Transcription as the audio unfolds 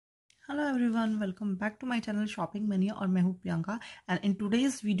Hello everyone, welcome back to my channel Shopping Mania और मैं हूँ Priyanka and in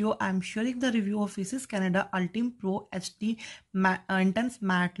today's video I am sharing the review of Faces Canada Ultime Pro HD Intense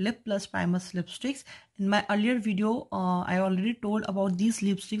Matte Lip Plus Primers lipsticks. In my earlier video I already told about these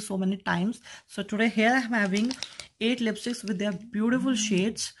lipsticks so many times. So today here I am having 8 lipsticks with their beautiful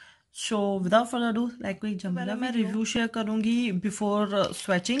shades. So without further ado, like पहले मैं review share करूँगी before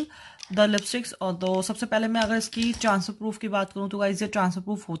स्वेचिंग the lipsticks. और तो सबसे पहले मैं अगर इसकी ट्रांसफर प्रूफ की बात करूँ तो गाइस ये ट्रांसफर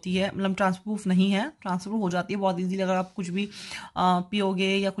प्रूफ होती है, मतलब ट्रांसफर प्रूफ नहीं है, ट्रांसफर प्रूफ हो जाती है बहुत इजीली। अगर आप कुछ भी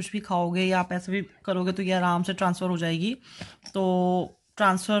पियोगे या कुछ भी खाओगे या आप ऐसे भी करोगे तो ये आराम से ट्रांसफ़र हो जाएगी, तो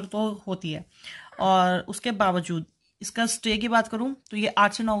ट्रांसफ़र तो होती है। और उसके बावजूद इसका स्टे की बात करूं तो ये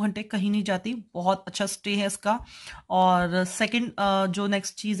 8 से 9 घंटे कहीं नहीं जाती, बहुत अच्छा स्टे है इसका। और सेकंड जो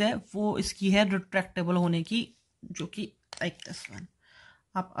नेक्स्ट चीज़ है वो इसकी है रिट्रैक्टेबल होने की, जो कि लाइक दिस वन,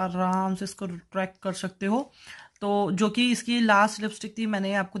 आप आराम से इसको रिट्रैक्ट कर सकते हो। तो जो कि इसकी लास्ट लिपस्टिक थी,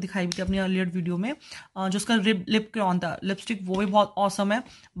 मैंने आपको दिखाई भी थी अपनी अर्लियर वीडियो में, जो उसका लिप क्रेयॉन था लिपस्टिक, वो भी बहुत ऑसम है।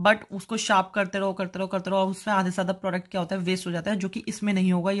 बट उसको शार्प करते रहो करते रहो करते रहो, उसमें आधे से ज़्यादा प्रोडक्ट क्या होता है वेस्ट हो जाता है, जो कि इसमें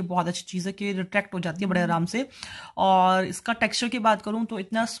नहीं होगा। ये बहुत अच्छी चीज़ है कि रिट्रैक्ट हो जाती है बड़े आराम से। और इसका टेक्सचर की बात करूँ तो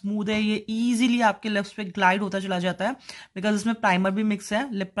इतना स्मूथ है, ये ईजिली आपके लिप्स पे ग्लाइड होता चला जाता है, बिकॉज इसमें प्राइमर भी मिक्स है,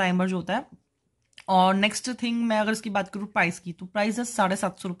 लिप प्राइमर जो होता है। और नेक्स्ट थिंग मैं अगर इसकी बात करूँ प्राइस की, तो प्राइस है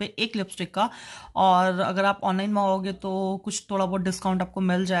 750 एक लिपस्टिक का। और अगर आप ऑनलाइन मंगाओगे तो कुछ थोड़ा बहुत डिस्काउंट आपको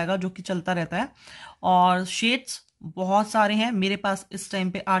मिल जाएगा, जो कि चलता रहता है। और शेड्स बहुत सारे हैं मेरे पास इस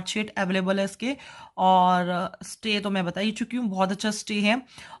टाइम पे, 8 शेड अवेलेबल है इसके। और स्टे तो मैं बता ही चुकी हूँ, बहुत अच्छा स्टे है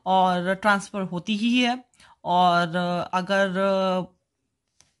और ट्रांसफ़र होती ही है। और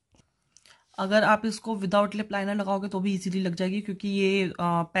अगर आप इसको विदाउट लिप लाइनर लगाओगे तो भी इजीली लग जाएगी, क्योंकि ये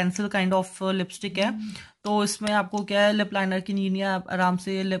पेंसिल काइंड ऑफ लिपस्टिक है। तो इसमें आपको क्या है, लिप लाइनर की नीड नहीं है, आप आराम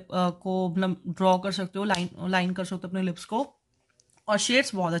से लिप को मतलब ड्रॉ कर सकते हो, लाइन कर सकते हो अपने लिप्स को। और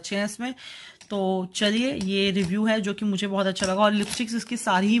शेड्स बहुत अच्छे हैं इसमें। तो चलिए, ये रिव्यू है जो कि मुझे बहुत अच्छा लगा। और लिपस्टिक्स इसकी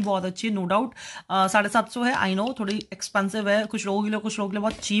सारी ही बहुत अच्छी है, नो डाउट। 750 है, आई नो थोड़ी एक्सपेंसिव है कुछ लोगों के लिए, कुछ लोगों के लिए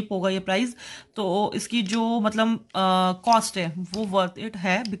बहुत चीप होगा ये प्राइस। तो इसकी जो मतलब कॉस्ट है वो वर्थ इट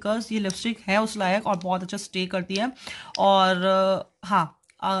है, बिकॉज ये लिपस्टिक है उस लायक और बहुत अच्छा स्टे करती है। और हाँ,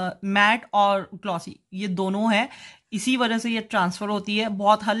 मैट और ग्लॉसी ये दोनों है, इसी वजह से ये ट्रांसफर होती है।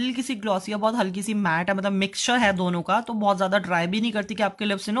 बहुत हल्की सी ग्लॉसी है, बहुत हल्की सी मैट है, मतलब मिक्सचर है दोनों का, तो बहुत ज्यादा ड्राई भी नहीं करती कि आपके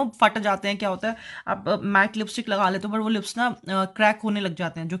लिप्स नो फट जाते हैं। क्या होता है, आप मैट लिपस्टिक लगा लेते हो पर वो लिप्स ना क्रैक होने लग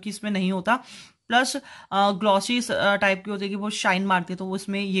जाते हैं, जो कि इसमें नहीं होता। प्लस ग्लॉसी टाइप की होती है कि वो शाइन मारती है, तो वो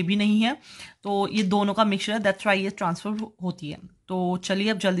इसमें ये भी नहीं है। तो ये दोनों का मिक्सचर है, दैट्स वाई ये ट्रांसफर होती है। तो चलिए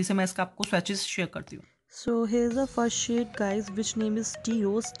अब जल्दी से मैं इसका आपको स्वैचेस शेयर करती हूँ। So here's the first shade guys, which name is Tea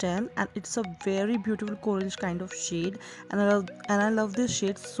Rose 10, and it's a very beautiful coralish kind of shade, and I love this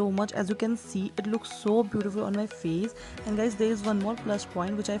shade so much. As you can see, it looks so beautiful on my face. And guys, there is one more plus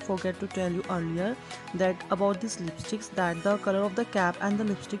point which I forget to tell you earlier, that about these lipsticks, that the color of the cap and the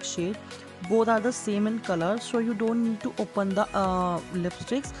lipstick shade both are the same in color, so you don't need to open the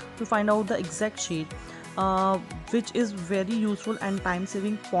lipsticks to find out the exact shade, which is very useful and time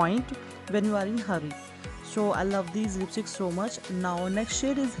saving point when you are in hurry. So I love these lipsticks so much. Now next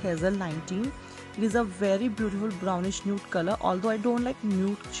shade is Hazel 19. It is a very beautiful brownish nude color, although I don't like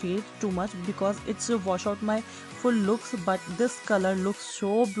nude shades too much because it's wash out my full looks, but this color looks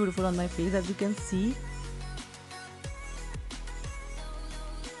so beautiful on my face, as you can see.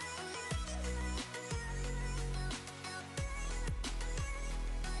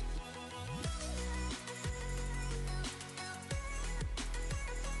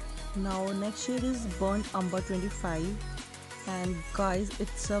 Now next shade is Burnt Umber 25, and guys,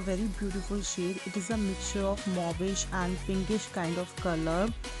 it's a very beautiful shade. It is a mixture of mauvish and pinkish kind of color,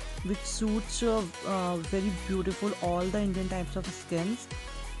 which suits very beautiful all the Indian types of skins.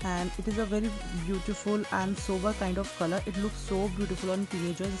 And it is a very beautiful and sober kind of color. It looks so beautiful on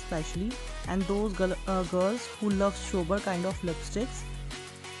teenagers especially, and those girls who love sober kind of lipsticks.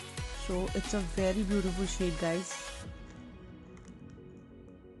 So it's a very beautiful shade guys.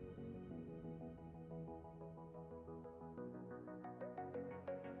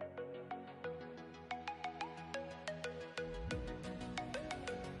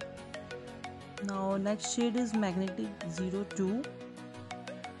 Now next shade is Magnetic 02.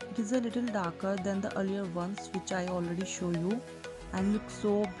 It is a little darker than the earlier ones which I already show you, and looks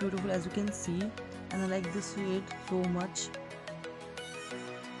so beautiful as you can see, and I like this shade so much.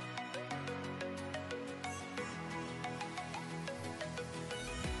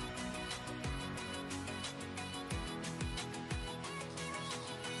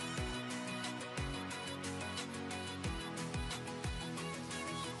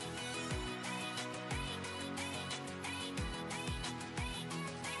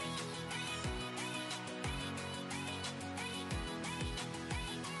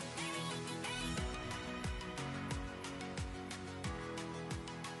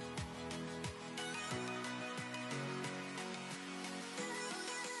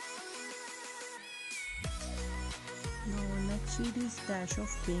 shade is dash of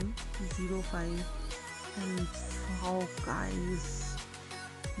pink 05, and wow guys,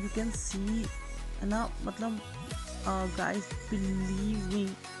 you can see na matlab guys, believe me,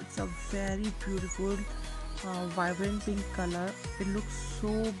 it's a very beautiful vibrant pink color. It looks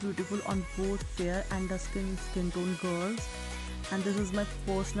so beautiful on both fair and the skin tone girls, and this is my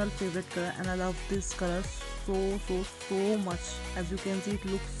personal favorite color, and I love this color so much. As you can see, it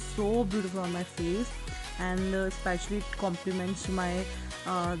looks so beautiful on my face, and especially it complements my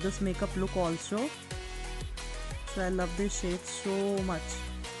this makeup look also. So I love this shade so much.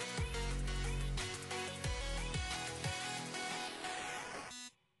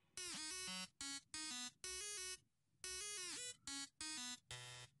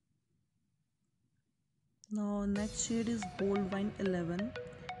 Now next shade is Bold Wine 11.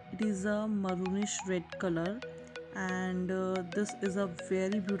 It is a maroonish red color, and this is a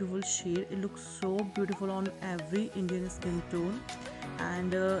very beautiful shade. It looks so beautiful on every Indian skin tone,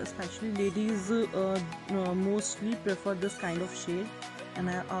 and especially ladies mostly prefer this kind of shade. And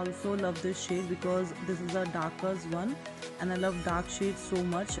I also love this shade because this is a darker one, and I love dark shades so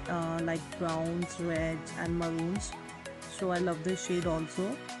much, like browns, reds and maroons. So I love this shade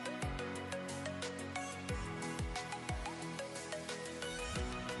also.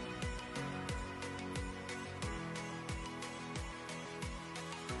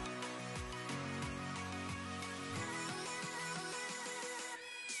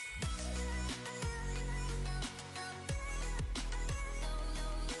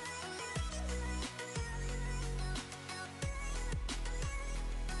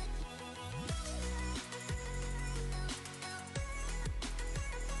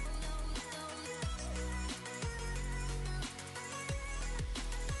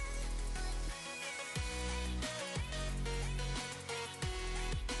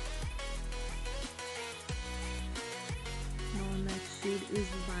 Shade is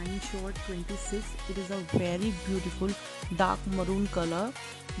Wine Short 26. It is a very beautiful dark maroon color.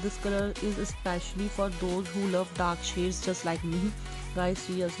 This color is especially for those who love dark shades just like me. Guys,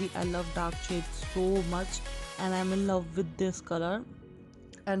 seriously, I love dark shades so much, and I'm in love with this color.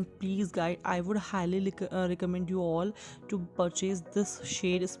 And please guys, I would highly recommend you all to purchase this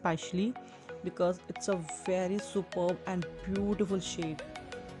shade, especially because it's a very superb and beautiful shade.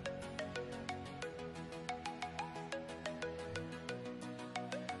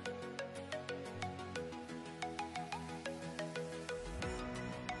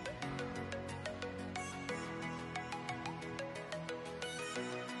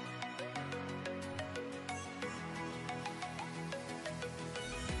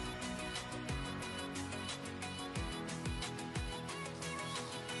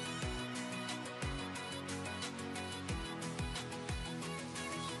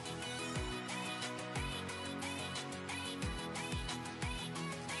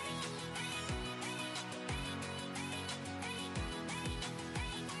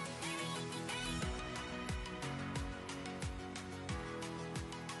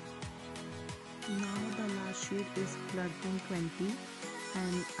 Now the last shade is Blood Moon 20,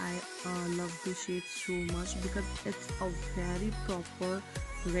 and I love this shade so much because it's a very proper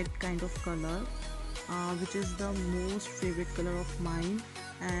red kind of color, which is the most favorite color of mine,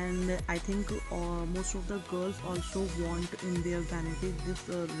 and I think most of the girls also want in their vanity this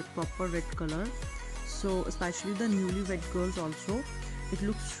proper red color. So especially the newlywed girls also, it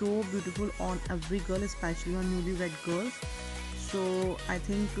looks so beautiful on every girl, especially on newlywed girls. So I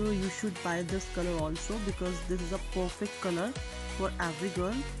think you should buy this color also because this is a perfect color for every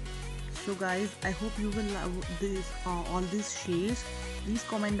girl. So guys, I hope you will love this all these shades. Please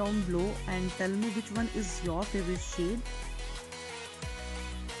comment down below and tell me which one is your favorite shade.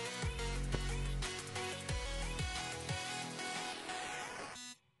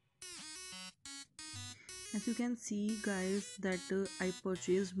 As you can see guys, that I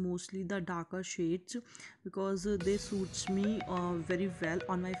purchased mostly the darker shades because they suits me very well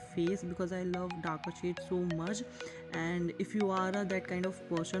on my face, because I love darker shades so much. And if you are that kind of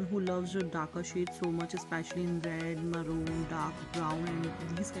person who loves darker shades so much, especially in red, maroon, dark brown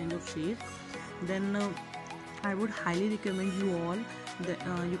and these kind of shades, then I would highly recommend you all that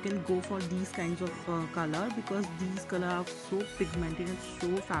you can go for these kinds of color, because these color are so pigmented and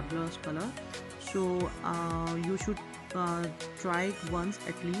so fabulous color. So you should try it once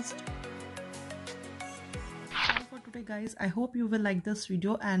at least. For today guys, I hope you will like this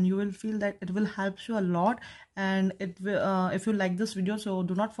video and you will feel that it will help you a lot. And it will, if you like this video, so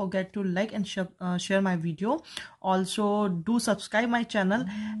do not forget to like and share my video. Also do subscribe my channel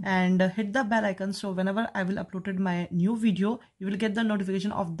and hit the bell icon, so whenever I will upload my new video, you will get the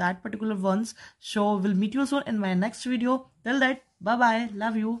notification of that particular ones. So we'll meet you soon in my next video. Till that, bye bye,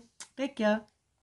 love you, take care.